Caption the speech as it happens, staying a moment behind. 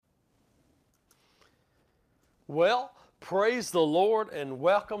Well, praise the Lord and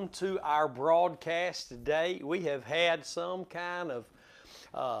welcome to our broadcast today. We have had some kind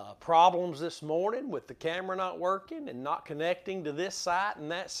of problems this morning with the camera not working and not connecting to this site and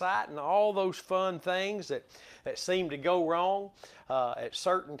that site and all those fun things that seem to go wrong at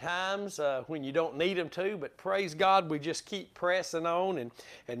certain times when you don't need them to. But praise God, we just keep pressing on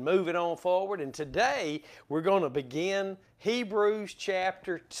and moving on forward. And today we're going to begin Hebrews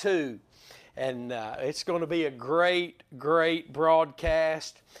chapter 2. And it's going to be a great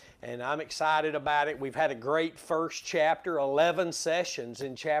broadcast, and I'm excited about it. We've had a great first chapter, 11 sessions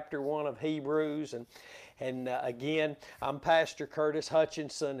in chapter 1 of Hebrews. And again, I'm Pastor Curtis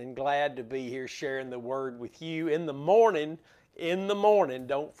Hutchinson, and glad to be here sharing the Word with you. In the morning,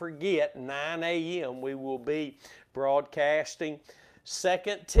 don't forget, 9 a.m., we will be broadcasting 2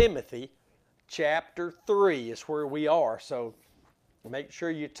 Timothy chapter 3 is where we are. So make sure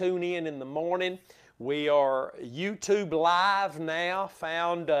you tune in the morning. We are YouTube Live now.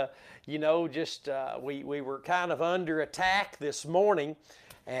 Found, we were kind of under attack this morning.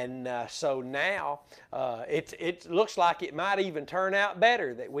 And so now it looks like it might even turn out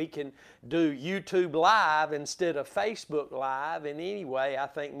better that we can do YouTube Live instead of Facebook Live. And anyway, I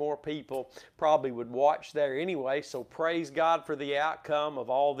think more people probably would watch there anyway. So praise God for the outcome of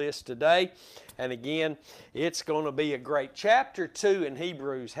all this today. And again, it's going to be a great chapter 2 in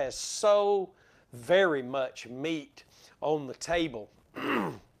Hebrews has so very much meat on the table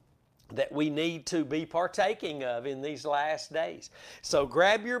that we need to be partaking of in these last days. So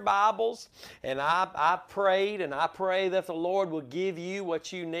grab your Bibles, and I prayed, and I pray that the Lord will give you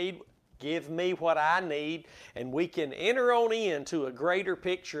what you need, give me what I need, and we can enter on into a greater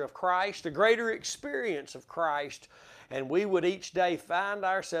picture of Christ, a greater experience of Christ, and we would each day find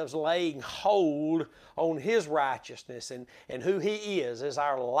ourselves laying hold on His righteousness and who He is as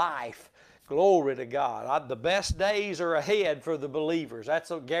our life. Glory to God. The best days are ahead for the believers.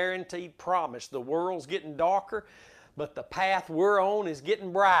 That's a guaranteed promise. The world's getting darker, but the path we're on is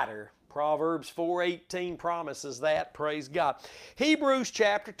getting brighter. Proverbs 4:18 promises that. Praise God. Hebrews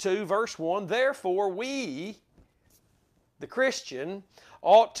chapter 2, verse 1, therefore we, the Christian,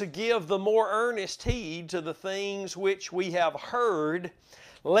 ought to give the more earnest heed to the things which we have heard,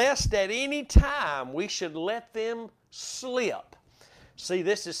 lest at any time we should let them slip. See,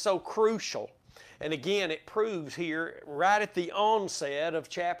 this is so crucial. And again, it proves here right at the onset of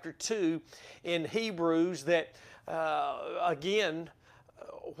chapter 2 in Hebrews that,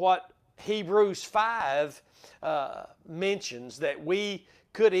 what Hebrews 5 mentions, that we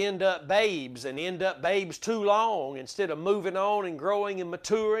could end up babes and end up babes too long. Instead of moving on and growing and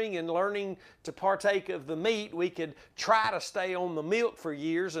maturing and learning to partake of the meat, we could try to stay on the milk for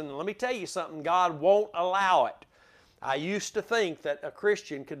years. And let me tell you something, God won't allow it. I used to think that a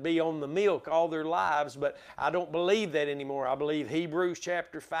Christian could be on the milk all their lives, but I don't believe that anymore. I believe Hebrews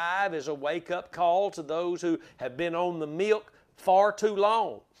chapter 5 is a wake-up call to those who have been on the milk far too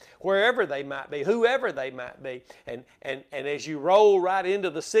long, wherever they might be, whoever they might be. And as you roll right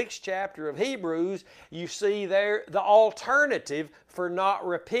into the 6th chapter of Hebrews, you see there the alternative for not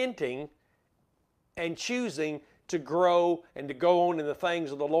repenting and choosing to grow and to go on in the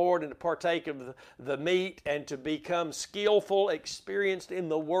things of the Lord and to partake of the meat and to become skillful, experienced in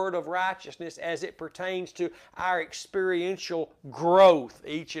the word of righteousness as it pertains to our experiential growth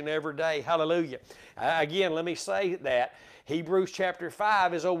each and every day. Hallelujah. Again, let me say that Hebrews chapter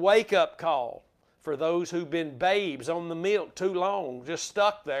 5 is a wake-up call for those who've been babes on the milk too long, just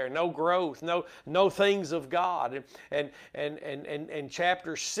stuck there, no growth, no things of God. And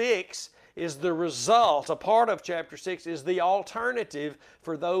chapter 6 is the result, a part of chapter 6 is the alternative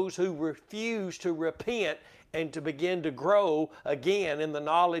for those who refuse to repent and to begin to grow again in the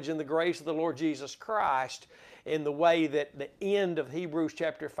knowledge and the grace of the Lord Jesus Christ in the way that the end of Hebrews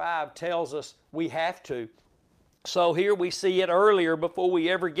chapter 5 tells us we have to. So here we see it earlier before we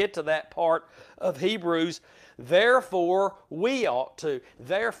ever get to that part of Hebrews. Therefore, we ought to.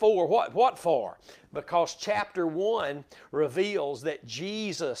 Therefore, what for? Because chapter 1 reveals that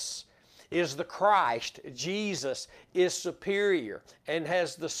Jesus is the Christ. Jesus is superior and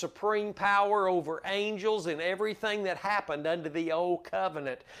has the supreme power over angels and everything that happened under the old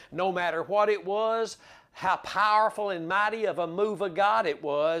covenant. No matter what it was, how powerful and mighty of a move of God it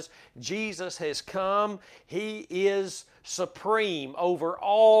was, Jesus has come. He is supreme over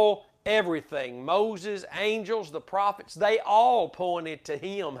all everything. Moses, angels, the prophets, they all pointed to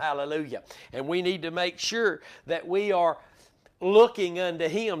Him. Hallelujah. And we need to make sure that we are looking unto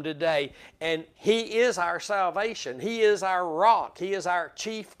Him today, and He is our salvation. He is our rock. He is our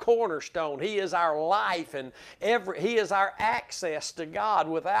chief cornerstone. He is our life, and He is our access to God.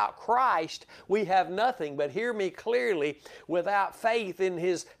 Without Christ, we have nothing. But hear me clearly, without faith in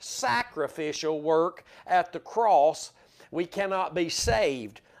His sacrificial work at the cross, we cannot be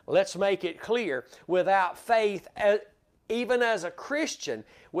saved. Let's make it clear. Without faith, even as a Christian,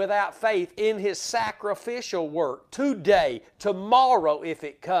 without faith in His sacrificial work today, tomorrow if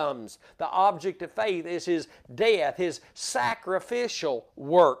it comes, the object of faith is His death, His sacrificial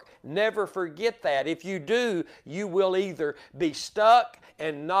work. Never forget that. If you do, you will either be stuck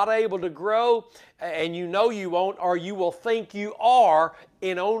and not able to grow, and you know you won't, or you will think you are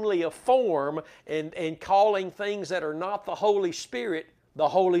in only a form and calling things that are not the Holy Spirit the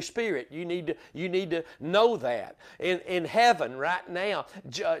Holy Spirit. You need to know that. In heaven right now,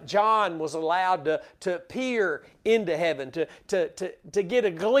 John was allowed to peer into heaven, to get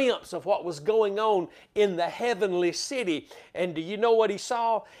a glimpse of what was going on in the heavenly city. And do you know what he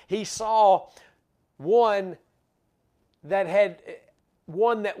saw? He saw one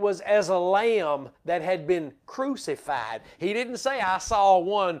that was as a lamb that had been crucified. He didn't say, I saw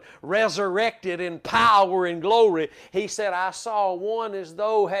one resurrected in power and glory. He said, I saw one as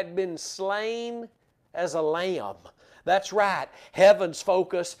though had been slain as a lamb. That's right. Heaven's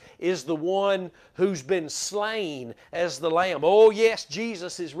focus is the one who's been slain as the Lamb. Oh yes,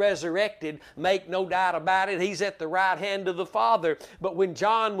 Jesus is resurrected. Make no doubt about it. He's at the right hand of the Father. But when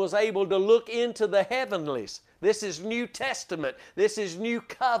John was able to look into the heavenlies, this is New Testament. This is New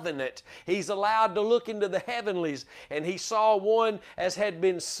Covenant. He's allowed to look into the heavenlies, and he saw one as had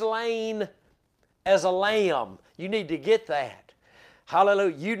been slain as a lamb. You need to get that.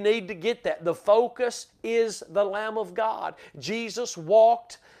 Hallelujah. You need to get that. The focus is the Lamb of God. Jesus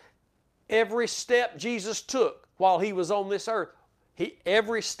walked every step Jesus took while He was on this earth.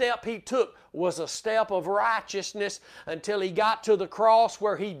 Every step He took was a step of righteousness until He got to the cross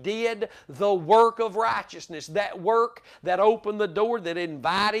where He did the work of righteousness. That work that opened the door, that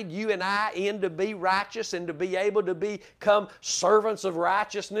invited you and I in to be righteous and to be able to become servants of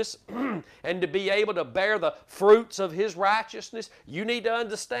righteousness and to be able to bear the fruits of His righteousness. You need to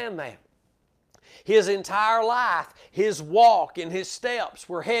understand that. His entire life, His walk and His steps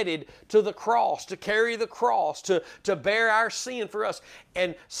were headed to the cross, to carry the cross, to bear our sin for us.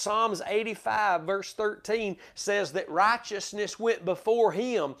 And Psalms 85 verse 13 says that righteousness went before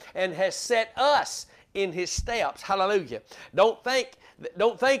Him and has set us in His steps. Hallelujah. Don't think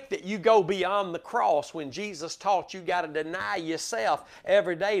that you go beyond the cross when Jesus taught you got to deny yourself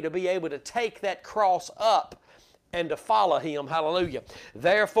every day to be able to take that cross up and to follow Him. Hallelujah.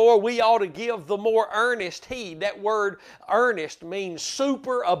 Therefore, we ought to give the more earnest heed. That word earnest means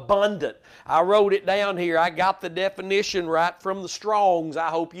super abundant. I wrote it down here. I got the definition right from the Strong's. I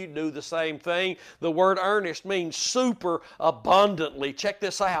hope you do the same thing. The word earnest means super abundantly. Check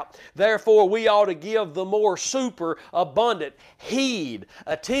this out. Therefore, we ought to give the more super abundant heed,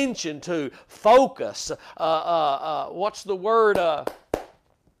 attention to, focus. What's the word?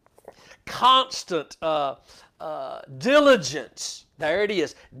 Constant. Diligence. There it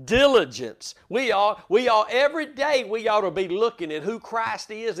is. Diligence. We all every day we ought to be looking at who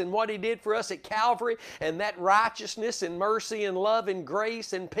Christ is and what He did for us at Calvary, and that righteousness and mercy and love and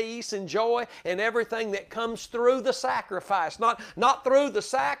grace and peace and joy and everything that comes through the sacrifice. Not through the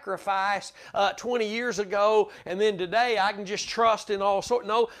sacrifice 20 years ago and then today I can just trust in all sorts.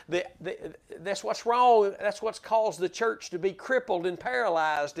 No, that's what's wrong. That's what's caused the church to be crippled and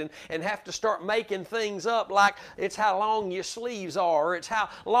paralyzed and have to start making things up like it's how long your sleeves are, or it's how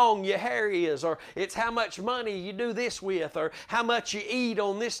long your hair is, or it's how much money you do this with, or how much you eat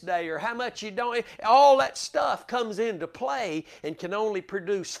on this day, or how much you don't. All that stuff comes into play and can only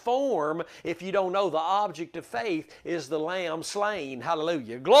produce form if you don't know the object of faith is the Lamb slain.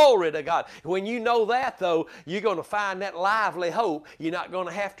 Hallelujah. Glory to God. When you know that, though, you're going to find that lively hope. You're not going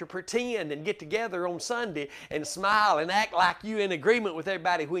to have to pretend and get together on Sunday and smile and act like you're in agreement with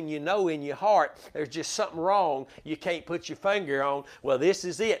everybody when you know in your heart there's just something wrong you can't put your finger on. Well, this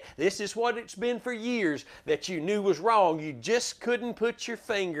is it. This is what it's been for years that you knew was wrong. You just couldn't put your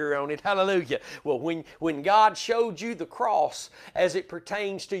finger on it. Hallelujah. Well, when God showed you the cross as it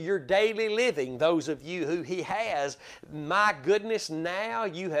pertains to your daily living, those of you who He has, my goodness, now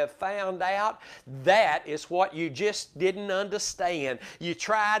you have found out that is what you just didn't understand. You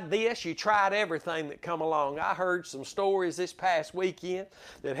tried this, you tried everything that come along. I heard some stories this past weekend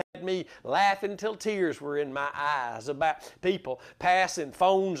that had had me laughing till tears were in my eyes about people passing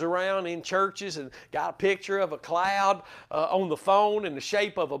phones around in churches and got a picture of a cloud on the phone in the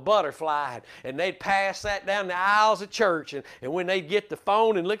shape of a butterfly, and they'd pass that down the aisles of church, and when they'd get the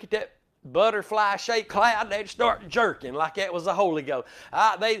phone and look at that butterfly-shaped cloud, they'd start jerking like that was the Holy Ghost.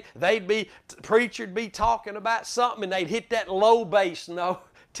 Preacher'd be talking about something, and they'd hit that low bass note.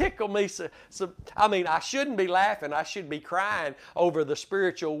 Tickle me. I shouldn't be laughing. I should be crying over the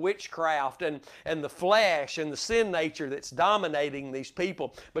spiritual witchcraft and the flesh and the sin nature that's dominating these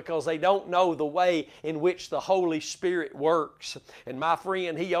people because they don't know the way in which the Holy Spirit works. And my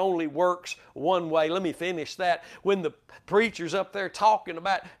friend, He only works one way. Let me finish that. When the preacher's up there talking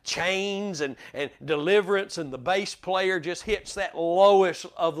about chains and deliverance, and the bass player just hits that lowest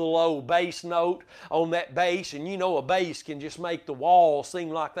of the low bass note on that bass, and you know a bass can just make the walls seem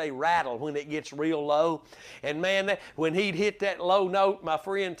like they rattle when it gets real low. And man, when he'd hit that low note, my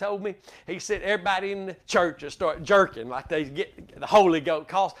friend told me, he said everybody in the church would start jerking like they get the Holy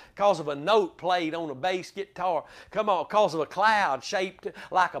Ghost cause of a note played on a bass guitar. Come on, cause of a cloud shaped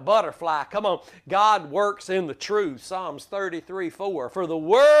like a butterfly. Come on, God works in the truth. Psalms 33:4. For the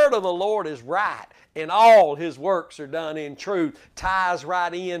word of the Lord is right, and all His works are done in truth. Ties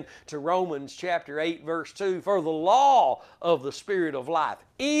right in to Romans chapter 8, verse 2. For the law of the Spirit of life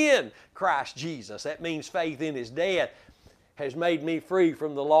in Christ Jesus, that means faith in His death, has made me free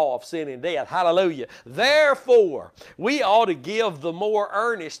from the law of sin and death. Hallelujah. Therefore, we ought to give the more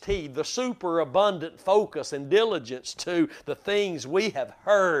earnest heed, the superabundant focus and diligence to the things we have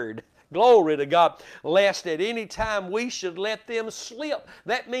heard. Glory to God. Lest at any time we should let them slip.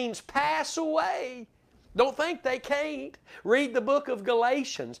 That means pass away. Don't think they can't. Read the book of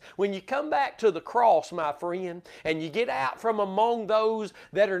Galatians. When you come back to the cross, my friend, and you get out from among those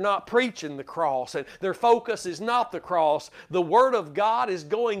that are not preaching the cross, and their focus is not the cross, the Word of God is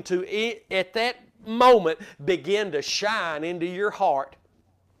going to, at that moment, begin to shine into your heart.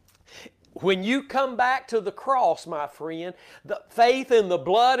 When you come back to the cross, my friend, the faith in the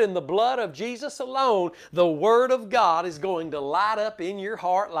blood and the blood of Jesus alone, the Word of God is going to light up in your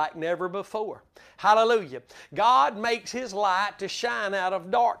heart like never before. Hallelujah. God makes His light to shine out of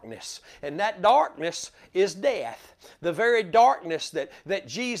darkness, and that darkness is death. The very darkness that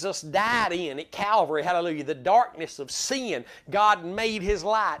Jesus died in at Calvary, hallelujah, the darkness of sin, God made His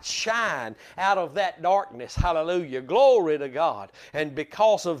light shine out of that darkness, hallelujah, glory to God. And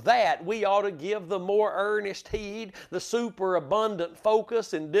because of that, we ought to give the more earnest heed, the superabundant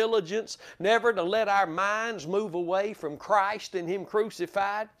focus and diligence, never to let our minds move away from Christ and Him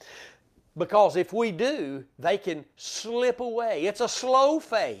crucified. Because if we do, they can slip away. It's a slow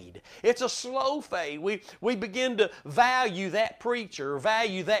fade. It's a slow fade. We begin to value that preacher,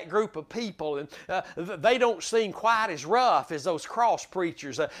 value that group of people, and they don't seem quite as rough as those cross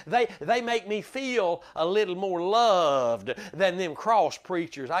preachers. They make me feel a little more loved than them cross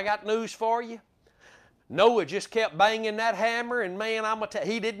preachers. I got news for you. Noah just kept banging that hammer, and man,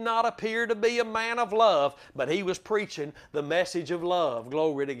 he did not appear to be a man of love, but he was preaching the message of love.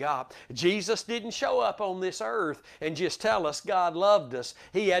 Glory to God. Jesus didn't show up on this earth and just tell us God loved us.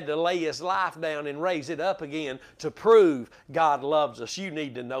 He had to lay His life down and raise it up again to prove God loves us. You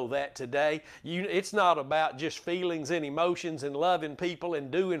need to know that today. It's not about just feelings and emotions and loving people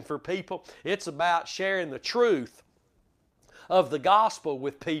and doing for people. It's about sharing the truth of the gospel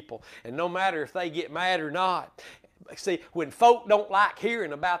with people, and no matter if they get mad or not. See, when folk don't like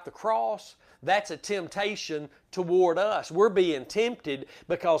hearing about the cross, that's a temptation toward us. We're being tempted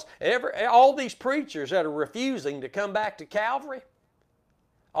because all these preachers that are refusing to come back to Calvary,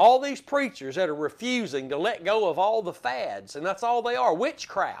 all these preachers that are refusing to let go of all the fads, and that's all they are,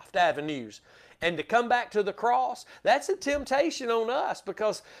 witchcraft avenues, and to come back to the cross, that's a temptation on us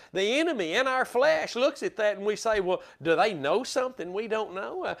because the enemy in our flesh looks at that and we say, well, do they know something we don't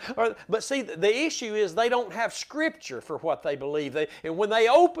know? But see, the issue is they don't have Scripture for what they believe. And when they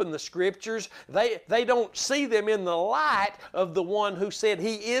open the Scriptures, they don't see them in the light of the one who said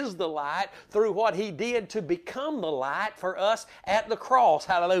He is the light through what He did to become the light for us at the cross.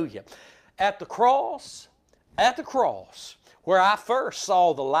 Hallelujah. At the cross, where I first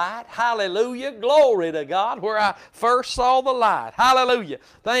saw the light. Hallelujah. Glory to God. Where I first saw the light. Hallelujah.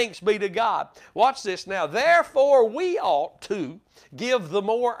 Thanks be to God. Watch this now. Therefore, we ought to give the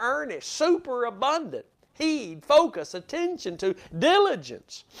more earnest, superabundant heed, focus, attention to,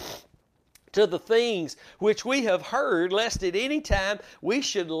 diligence to the things which we have heard, lest at any time we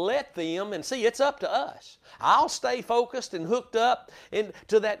should let them, and see, it's up to us. I'll stay focused and hooked up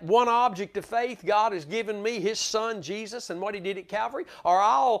to that one object of faith God has given me, His Son Jesus and what He did at Calvary, or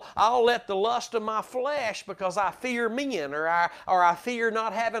I'll let the lust of my flesh, because I fear men, or I fear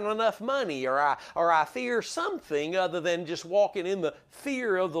not having enough money, or I fear something other than just walking in the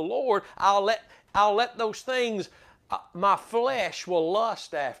fear of the Lord. I'll let those things, my flesh will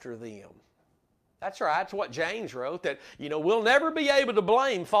lust after them. That's right. That's what James wrote, that, we'll never be able to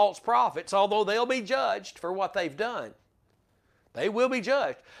blame false prophets, although they'll be judged for what they've done. They will be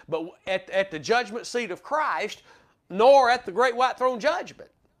judged. But at the judgment seat of Christ, nor at the great white throne judgment,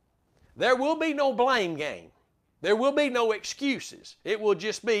 there will be no blame game. There will be no excuses. It will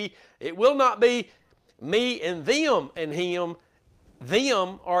not be me and them and him.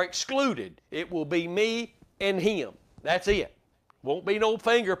 Them are excluded. It will be me and him. That's it. Won't be no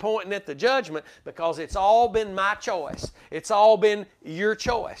finger pointing at the judgment, because it's all been my choice. It's all been your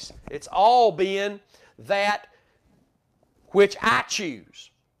choice. It's all been that which I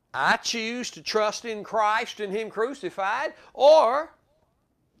choose. I choose to trust in Christ and Him crucified, or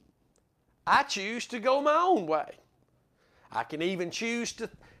I choose to go my own way. I can even choose to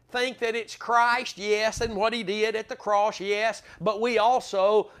think that it's Christ, yes, and what He did at the cross, yes, but we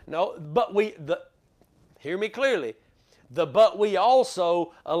also, hear me clearly, but we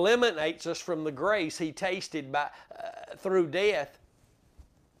also eliminates us from the grace He tasted through death.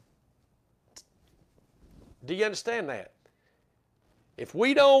 Do you understand that? If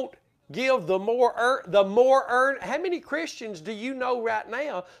we don't give how many Christians do you know right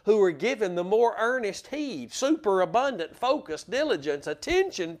now who are given the more earnest heed, superabundant focus, diligence,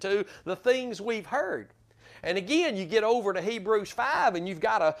 attention to the things we've heard? And again, you get over to Hebrews 5 and you've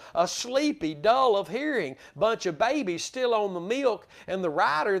got a sleepy, dull of hearing bunch of babies still on the milk, and the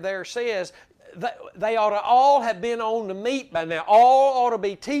writer there says they ought to all have been on the meat by now. All ought to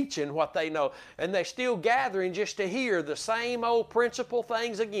be teaching what they know. And they're still gathering just to hear the same old principle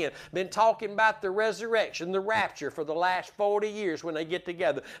things again. Been talking about the resurrection, the rapture for the last 40 years when they get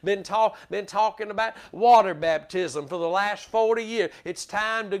together. Been talking about water baptism for the last 40 years. It's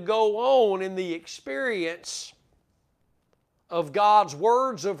time to go on in the experience of God's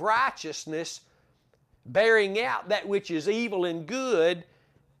words of righteousness, bearing out that which is evil and good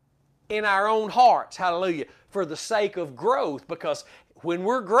in our own hearts, hallelujah, for the sake of growth, because when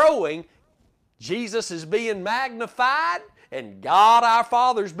we're growing, Jesus is being magnified and God our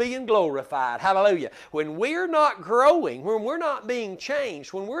Father is being glorified, hallelujah. When we're not growing, when we're not being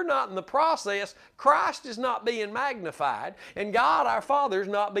changed, when we're not in the process, Christ is not being magnified and God our Father is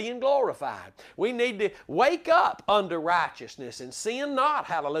not being glorified. We need to wake up unto righteousness and sin not,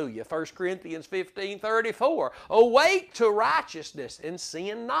 hallelujah. 1 Corinthians 15:34. Awake to righteousness and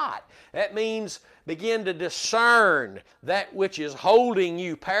sin not. That means begin to discern that which is holding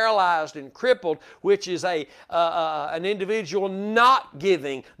you paralyzed and crippled, which is an individual not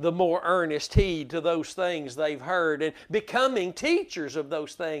giving the more earnest heed to those things they've heard and becoming teachers of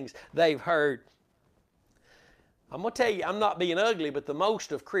those things they've heard. I'm going to tell you, I'm not being ugly, but the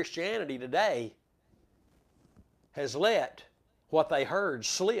most of Christianity today has let what they heard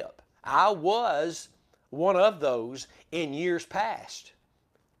slip. I was one of those in years past.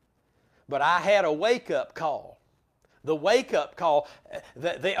 But I had a wake-up call. The wake-up call,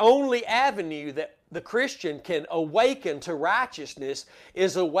 the only avenue that the Christian can awaken to righteousness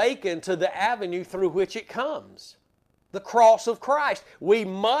is awaken to the avenue through which it comes. The cross of Christ. We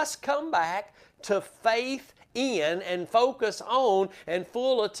must come back to faith in and focus on and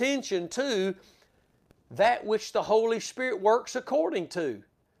full attention to that which the Holy Spirit works according to,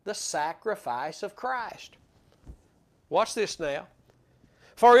 the sacrifice of Christ. Watch this now.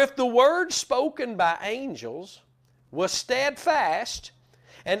 For if the word spoken by angels was steadfast,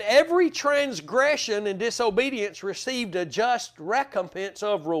 and every transgression and disobedience received a just recompense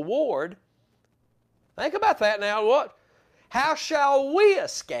of reward, think about that now. What? How shall we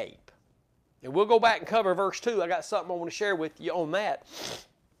escape? And we'll go back and cover verse 2. I got something I want to share with you on that.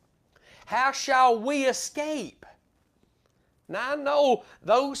 How shall we escape? Now I know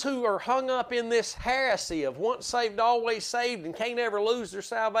those who are hung up in this heresy of once saved, always saved, and can't ever lose their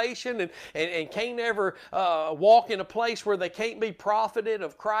salvation and can't ever walk in a place where they can't be profited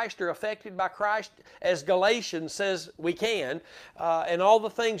of Christ or affected by Christ, as Galatians says we can, and all the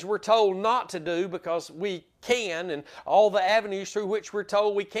things we're told not to do because we can, and all the avenues through which we're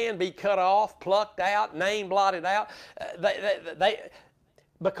told we can be cut off, plucked out, name blotted out.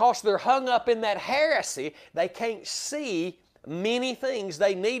 Because they're hung up in that heresy, they can't see many things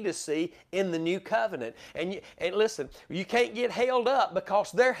they need to see in the new covenant. And listen, you can't get held up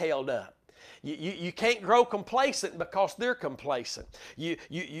because they're held up. You can't grow complacent because they're complacent.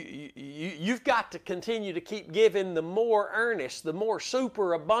 You've got to continue to keep giving the more earnest, the more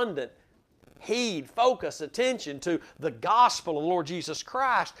superabundant heed, focus, attention to the gospel of the Lord Jesus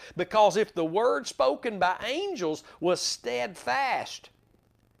Christ, because if the word spoken by angels was steadfast,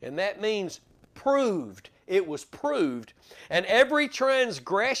 and that means proved, it was proved, and every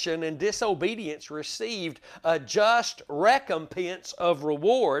transgression and disobedience received a just recompense of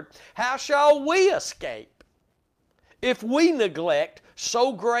reward, how shall we escape if we neglect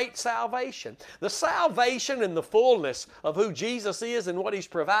so great salvation? The salvation and the fullness of who Jesus is and what He's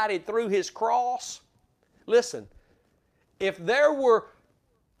provided through His cross. Listen, if there were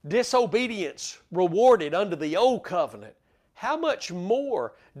disobedience rewarded under the old covenant, how much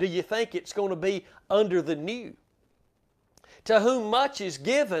more do you think it's going to be under the new? To whom much is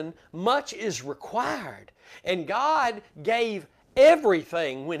given, much is required. And God gave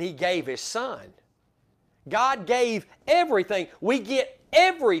everything when He gave His Son. God gave everything. We get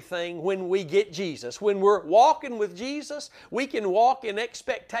everything when we get Jesus. When we're walking with Jesus, we can walk in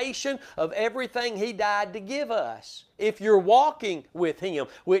expectation of everything He died to give us. If you're walking with Him,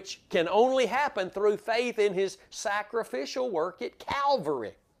 which can only happen through faith in His sacrificial work at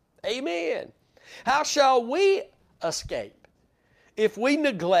Calvary. Amen. How shall we escape if we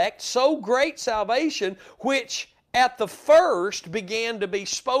neglect so great salvation, which at the first began to be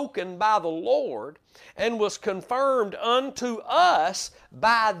spoken by the Lord, and was confirmed unto us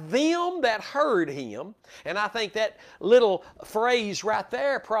by them that heard Him? And I think that little phrase right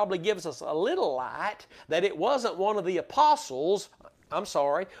there probably gives us a little light that it wasn't one of the apostles,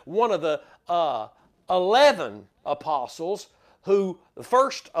 one of the 11 apostles, who, the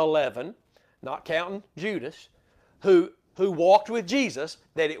first 11, not counting Judas, who walked with Jesus,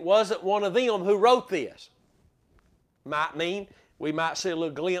 that it wasn't one of them who wrote this. Might mean we might see a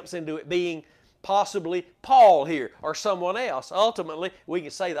little glimpse into it being possibly Paul here or someone else. Ultimately, we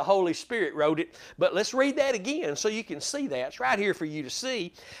can say the Holy Spirit wrote it. But let's read that again so you can see that. It's right here for you to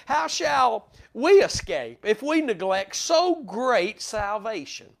see. How shall we escape if we neglect so great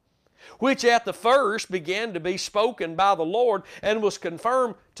salvation, which at the first began to be spoken by the Lord and was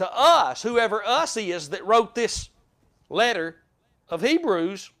confirmed to us, whoever us is that wrote this letter of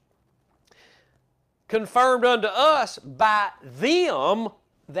Hebrews, confirmed unto us by them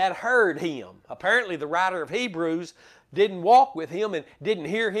that heard Him. Apparently the writer of Hebrews didn't walk with Him and didn't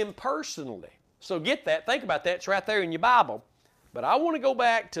hear Him personally. So get that, think about that, it's right there in your Bible. But I want to go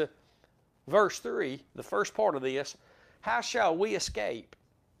back to verse 3, the first part of this. How shall we escape?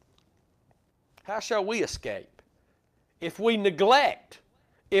 How shall we escape? If we neglect.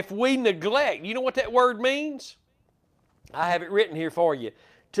 You know what that word means? I have it written here for you.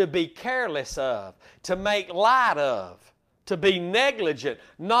 To be careless of, to make light of, to be negligent,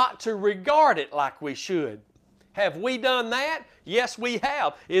 not to regard it like we should. Have we done that? Yes, we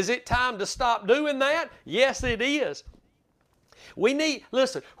have. Is it time to stop doing that? Yes, it is.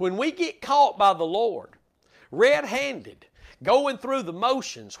 Listen, when we get caught by the Lord, red-handed, going through the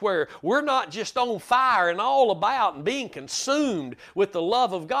motions where we're not just on fire and all about and being consumed with the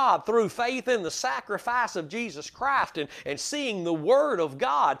love of God through faith in the sacrifice of Jesus Christ and seeing the Word of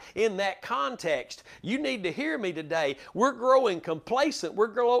God in that context, you need to hear me today. We're growing complacent.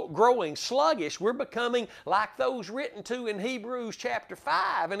 We're growing sluggish. We're becoming like those written to in Hebrews chapter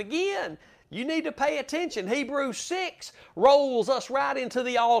 5. And again, you need to pay attention. Hebrews 6 rolls us right into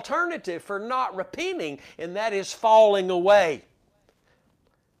the alternative for not repenting, and that is falling away.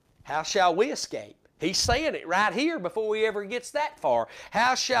 How shall we escape? He's saying it right here before he ever gets that far.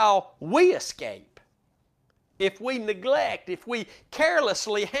 How shall we escape? If we neglect, if we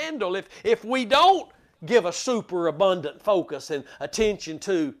carelessly handle, if we don't give a superabundant focus and attention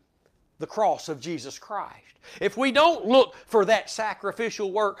to the cross of Jesus Christ. If we don't look for that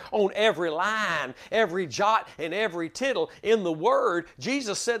sacrificial work on every line, every jot, and every tittle in the Word,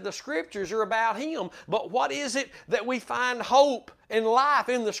 Jesus said the Scriptures are about Him. But what is it that we find hope and life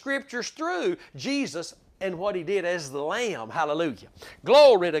in the Scriptures through? Jesus and what He did as the Lamb. Hallelujah.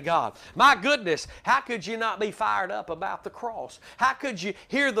 Glory to God. My goodness, how could you not be fired up about the cross? How could you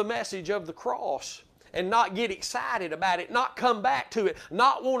hear the message of the cross and not get excited about it, not come back to it,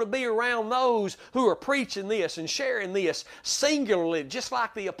 not want to be around those who are preaching this and sharing this singularly, just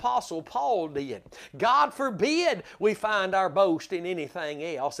like the Apostle Paul did? God forbid we find our boast in anything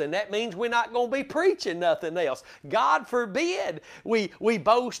else, and that means we're not going to be preaching nothing else. God forbid we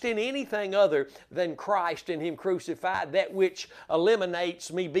boast in anything other than Christ and Him crucified, that which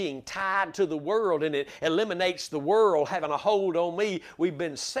eliminates me being tied to the world, and it eliminates the world having a hold on me. We've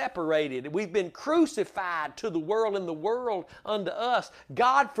been separated. We've been crucified crucified to the world and the world unto us.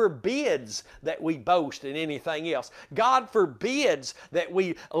 God forbids that we boast in anything else. God forbids that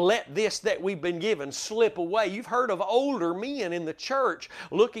we let this that we've been given slip away. You've heard of older men in the church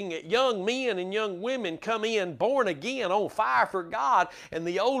looking at young men and young women come in born again on fire for God, and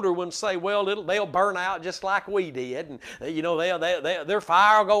the older ones say, well, they'll burn out just like we did, and their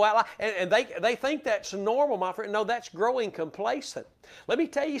fire will go out, and they think that's normal, my friend. No, that's growing complacent. Let me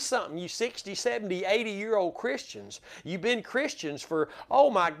tell you something, you 60, 70, 80-year-old Christians. You've been Christians for, oh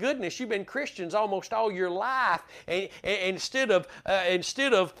my goodness, you've been Christians almost all your life. And instead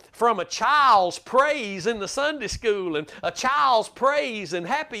of from a child's praise in the Sunday school and a child's praise and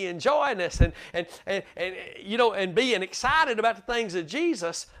happy and joyness and being excited about the things of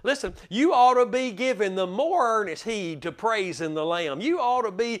Jesus, listen, you ought to be giving the more earnest heed to praising the Lamb. You ought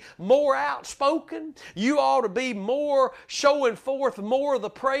to be more outspoken. You ought to be more showing forth more of the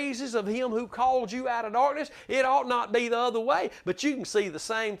praises of Him who called you out of darkness. It ought not be the other way. But you can see the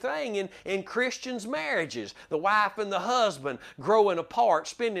same thing in Christians' marriages. The wife and the husband growing apart,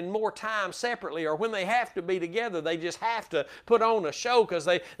 spending more time separately, or when they have to be together, they just have to put on a show because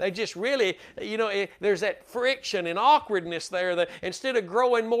they just really, there's that friction and awkwardness there that instead of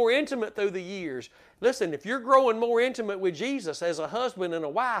growing more intimate through the years. Listen, if you're growing more intimate with Jesus as a husband and a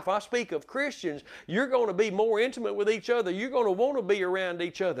wife, I speak of Christians, you're going to be more intimate with each other. You're going to want to be around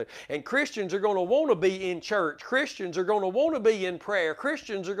each other. And Christians are going to want to be in church. Christians are going to want to be in prayer.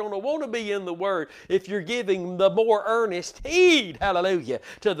 Christians are going to want to be in the Word if you're giving the more earnest heed, hallelujah,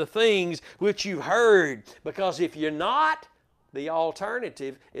 to the things which you've heard. Because if you're not, the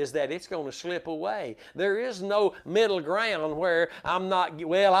alternative is that it's going to slip away. There is no middle ground where I'm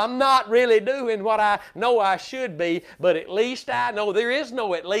not really doing what I know I should be, but at least I know. There is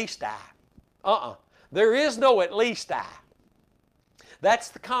no at least I. There is no at least I. That's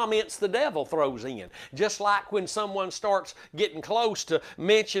the comments the devil throws in. Just like when someone starts getting close to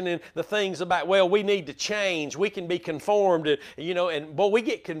mentioning the things about, well, we need to change, we can be conformed, and we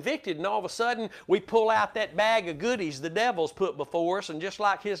get convicted, and all of a sudden we pull out that bag of goodies the devil's put before us, and just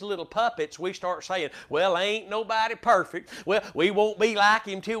like his little puppets, we start saying, well, ain't nobody perfect. Well, we won't be like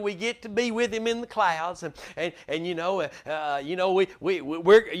him till we get to be with him in the clouds,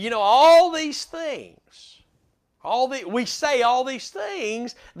 we're all these things. We say all these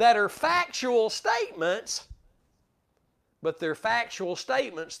things that are factual statements, but they're factual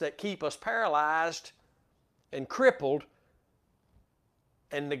statements that keep us paralyzed and crippled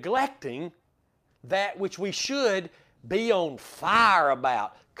and neglecting that which we should be on fire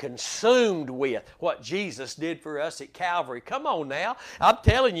about, consumed with, what Jesus did for us at Calvary. Come on now. I'm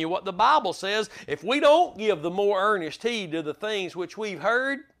telling you what the Bible says. If we don't give the more earnest heed to the things which we've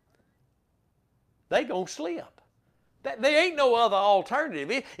heard, they're going to slip. There ain't no other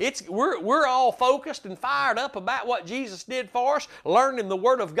alternative. We're all focused and fired up about what Jesus did for us, learning the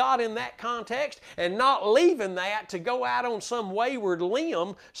Word of God in that context, and not leaving that to go out on some wayward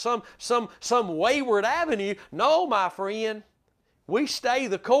limb, some wayward avenue. No, my friend, we stay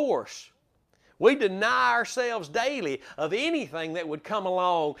the course. We deny ourselves daily of anything that would come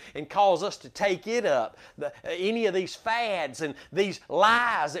along and cause us to take it up. Any of these fads and these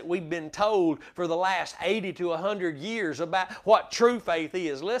lies that we've been told for the last 80 to 100 years about what true faith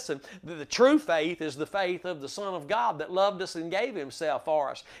is. Listen, the true faith is the faith of the Son of God that loved us and gave Himself for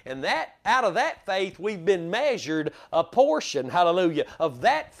us. And that out of that faith, we've been measured a portion, hallelujah, of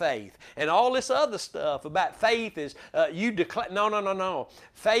that faith. And all this other stuff about faith is you declare, no.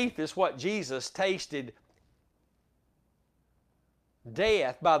 Faith is what Jesus tasted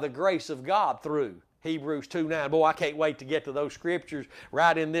death by the grace of God through. Hebrews 2:9. Boy, I can't wait to get to those scriptures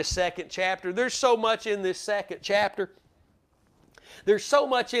right in this second chapter. There's so much in this second chapter. There's so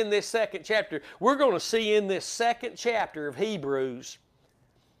much in this second chapter. We're going to see in this second chapter of Hebrews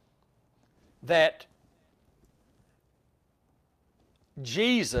that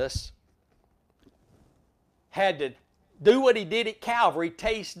Jesus had to do what He did at Calvary,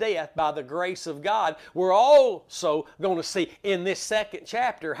 taste death by the grace of God. We're also going to see in this second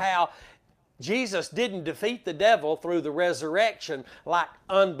chapter how Jesus didn't defeat the devil through the resurrection like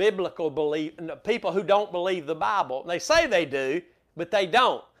unbiblical people who don't believe the Bible. They say they do, but they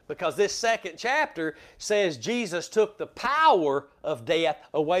don't. Because this second chapter says Jesus took the power of death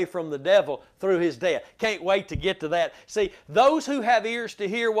away from the devil through His death. Can't wait to get to that. See, those who have ears to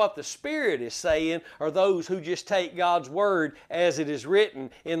hear what the Spirit is saying are those who just take God's Word as it is written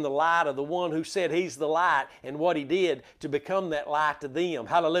in the light of the one who said He's the light and what He did to become that light to them.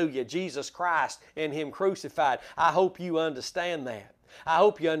 Hallelujah. Jesus Christ and Him crucified. I hope you understand that. I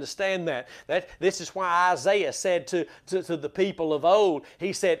hope you understand that. This is why Isaiah said to the people of old,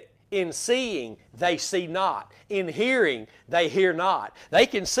 he said, In seeing, they see not. In hearing, they hear not. They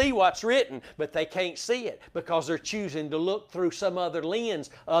can see what's written, but they can't see it because they're choosing to look through some other lens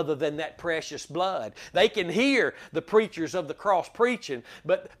other than that precious blood. They can hear the preachers of the cross preaching,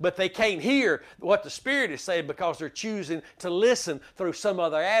 but they can't hear what the Spirit is saying because they're choosing to listen through some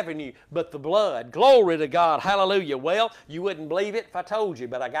other avenue but the blood. Glory to God. Hallelujah. Well, you wouldn't believe it if I told you,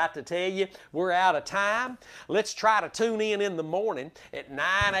 but I got to tell you, we're out of time. Let's try to tune in the morning at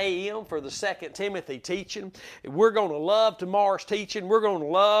 9 a.m. for the 2 Timothy teaching. We're going to love tomorrow's teaching. We're going to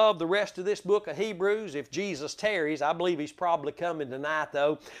love the rest of this book of Hebrews if Jesus tarries. I believe He's probably coming tonight,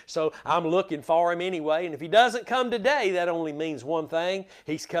 though, so I'm looking for Him anyway. And if He doesn't come today, that only means one thing.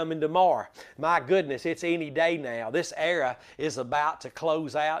 He's coming tomorrow. My goodness, it's any day now. This era is about to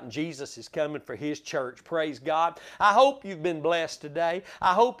close out, and Jesus is coming for His church. Praise God. I hope you've been blessed today.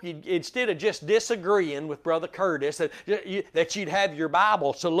 I hope you, instead of just disagreeing with Brother Curtis, that you'd have your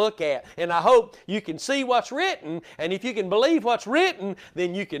Bible to look at. And I hope you can see what's written, and if you can believe what's written,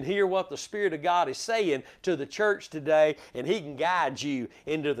 then you can hear what the Spirit of God is saying to the church today, and He can guide you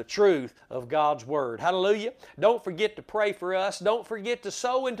into the truth of God's Word. Hallelujah. Don't forget to pray for us. Don't forget to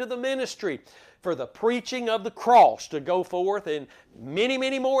sow into the ministry for the preaching of the cross to go forth in many,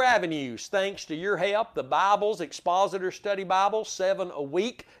 many more avenues. Thanks to your help, the Bibles, Expositor Study Bibles, 7 a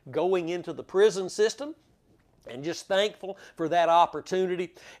week, going into the prison system. And just thankful for that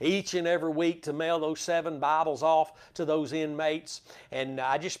opportunity each and every week to mail those 7 Bibles off to those inmates. And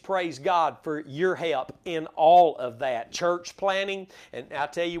I just praise God for your help in all of that. Church planning, and I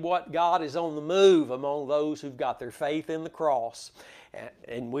tell you what, God is on the move among those who've got their faith in the cross.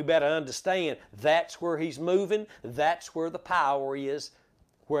 And we better understand that's where He's moving, that's where the power is,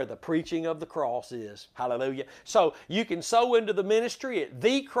 where the preaching of the cross is. Hallelujah. So you can sow into the ministry at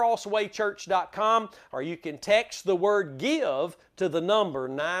thecrosswaychurch.com, or you can text the word GIVE to the number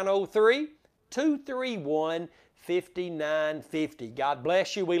 903-231-5950. God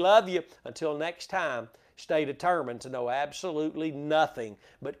bless you. We love you. Until next time, stay determined to know absolutely nothing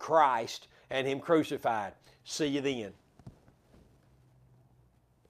but Christ and Him crucified. See you then.